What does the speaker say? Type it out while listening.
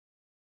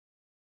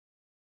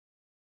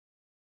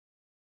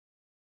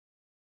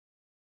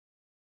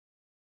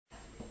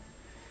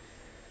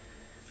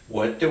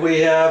What do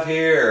we have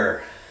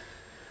here?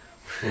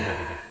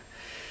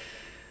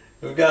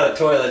 We've got a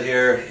toilet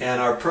here, and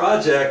our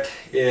project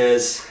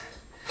is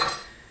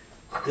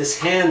this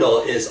handle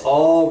is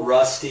all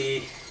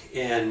rusty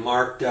and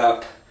marked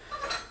up.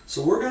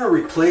 So we're going to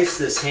replace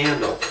this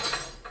handle.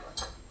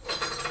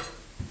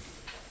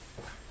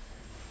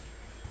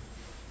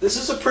 This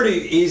is a pretty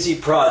easy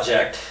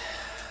project.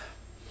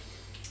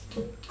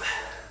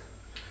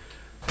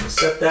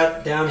 Set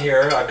that down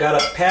here. I've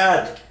got a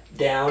pad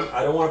down.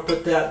 I don't want to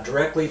put that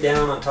directly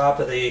down on top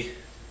of the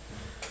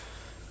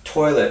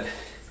toilet.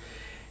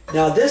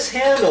 Now this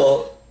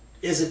handle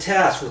is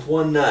attached with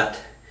one nut,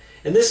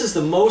 and this is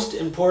the most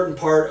important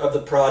part of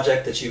the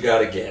project that you got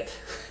to get.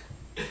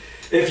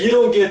 If you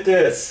don't get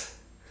this,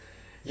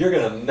 you're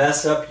going to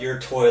mess up your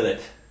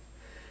toilet.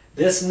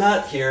 This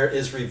nut here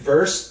is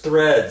reverse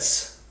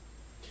threads.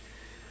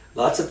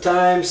 Lots of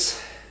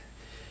times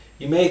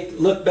you may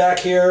look back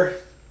here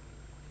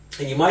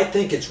and you might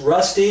think it's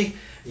rusty.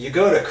 You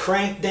go to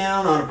crank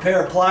down on a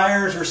pair of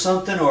pliers or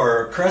something,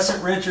 or a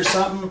crescent wrench or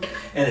something,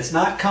 and it's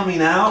not coming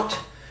out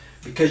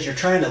because you're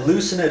trying to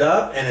loosen it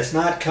up and it's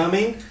not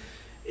coming.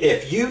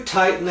 If you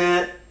tighten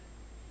that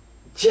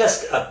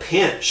just a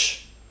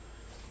pinch,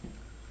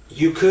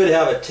 you could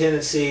have a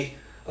tendency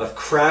of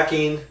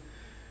cracking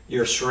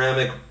your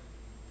ceramic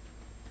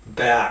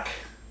back.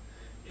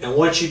 And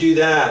once you do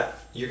that,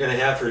 you're going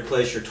to have to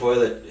replace your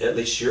toilet, at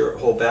least your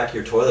whole back of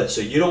your toilet.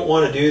 So you don't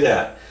want to do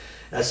that.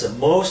 That's the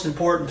most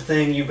important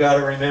thing you've got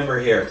to remember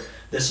here.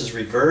 This is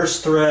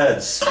reverse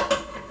threads.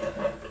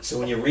 So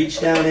when you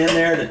reach down in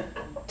there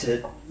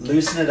to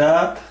loosen it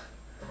up,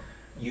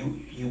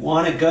 you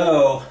want to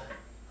go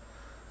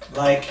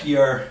like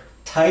you're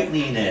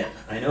tightening it.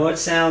 I know it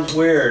sounds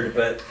weird,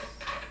 but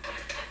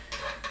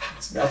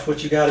that's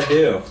what you got to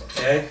do.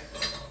 Okay?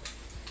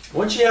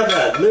 Once you have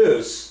that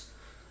loose,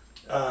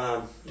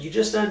 you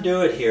just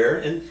undo it here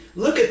and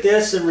look at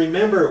this and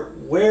remember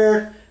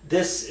where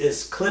this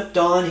is clipped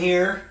on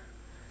here,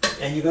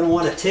 and you're going to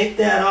want to take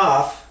that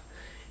off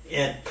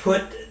and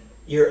put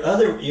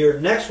your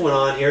next one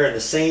on here in the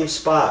same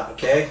spot.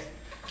 Okay,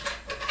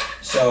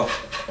 so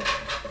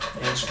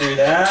unscrew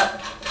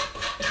that.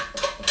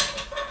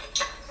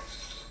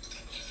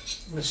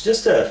 It's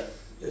just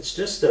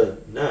a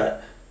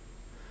nut.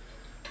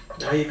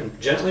 Now you can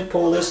gently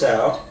pull this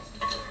out.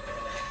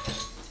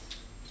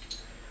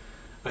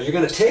 Now you're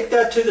going to take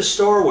that to the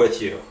store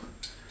with you.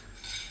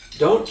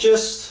 Don't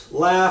just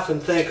laugh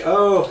and think,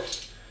 oh,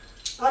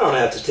 I don't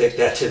have to take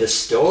that to the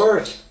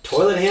store.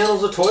 Toilet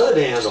handle's a toilet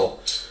handle.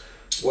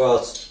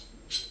 Well,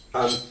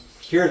 I'm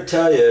here to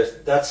tell you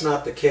that's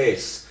not the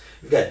case.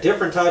 You've got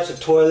different types of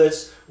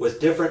toilets with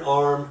different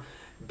arm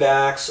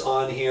backs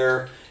on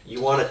here. You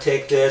want to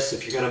take this,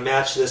 if you're going to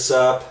match this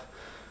up,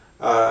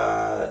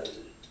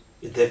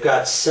 they've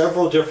got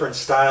several different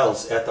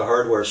styles at the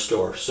hardware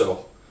store.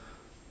 So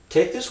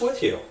take this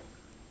with you.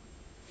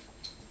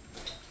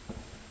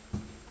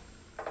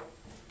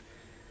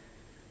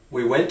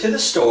 We went to the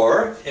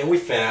store and we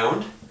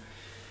found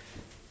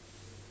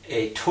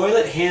a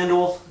toilet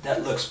handle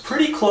that looks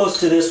pretty close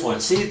to this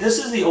one. See,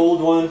 this is the old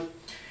one.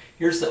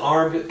 Here's the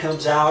arm that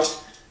comes out.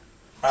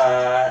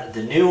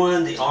 The new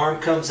one, the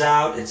arm comes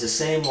out. It's the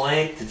same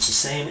length, it's the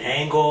same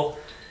angle,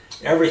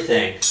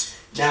 everything.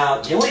 Now,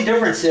 the only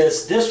difference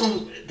is this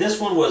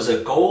one was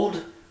a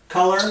gold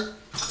color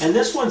and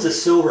this one's a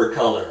silver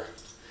color.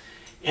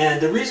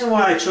 And the reason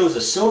why I chose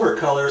a silver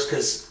color is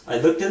because I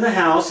looked in the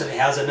house and it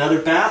has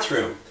another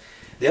bathroom.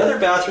 The other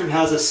bathroom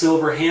has a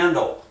silver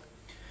handle.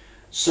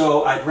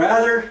 So I'd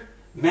rather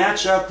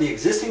match up the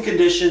existing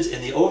conditions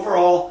and the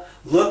overall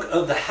look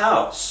of the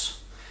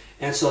house.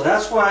 And so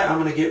that's why I'm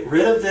going to get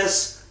rid of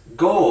this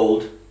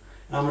gold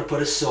and I'm going to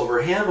put a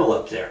silver handle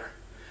up there.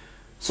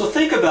 So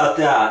think about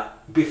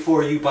that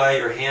before you buy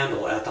your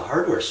handle at the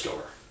hardware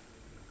store.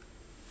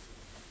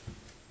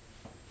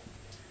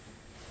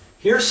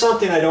 Here's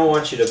something I don't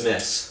want you to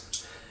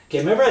miss. Okay,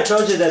 remember I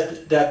told you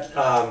that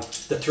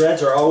the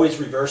threads are always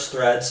reverse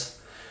threads?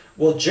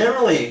 Well,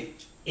 generally,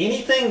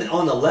 anything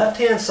on the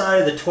left-hand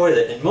side of the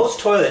toilet, and most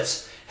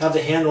toilets have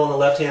the handle on the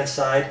left-hand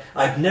side.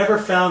 I've never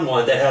found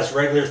one that has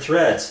regular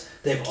threads.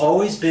 They've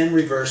always been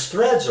reverse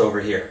threads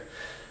over here.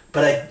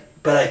 But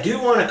I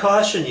do want to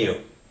caution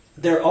you,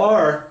 there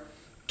are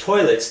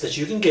toilets that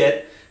you can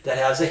get that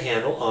has a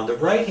handle on the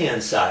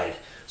right-hand side.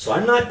 So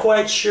I'm not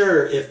quite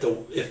sure if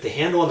the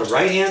handle on the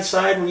right-hand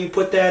side, when you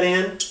put that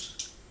in,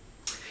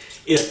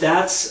 if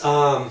that's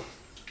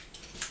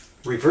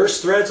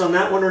reverse threads on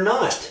that one or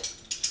not.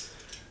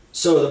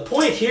 So the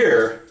point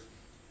here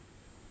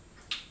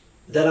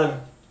that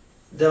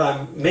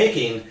I'm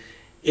making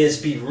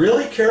is be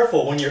really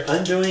careful when you're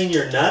undoing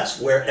your nuts.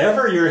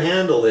 Wherever your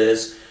handle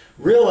is,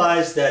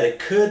 realize that it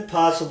could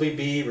possibly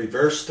be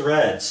reverse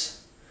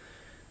threads.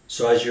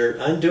 So as you're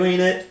undoing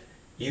it,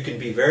 you can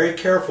be very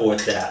careful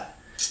with that.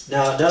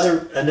 Now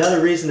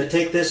another reason to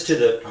take this to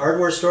the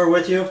hardware store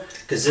with you,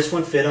 because this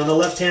one fit on the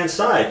left-hand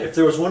side. If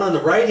there was one on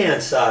the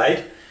right-hand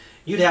side,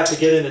 you'd have to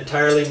get an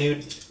entirely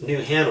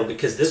new handle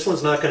because this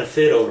one's not going to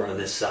fit over on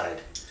this side.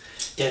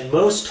 And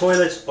most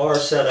toilets are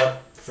set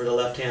up for the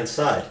left-hand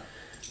side.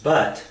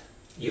 But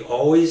you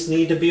always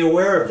need to be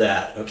aware of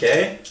that,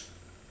 okay?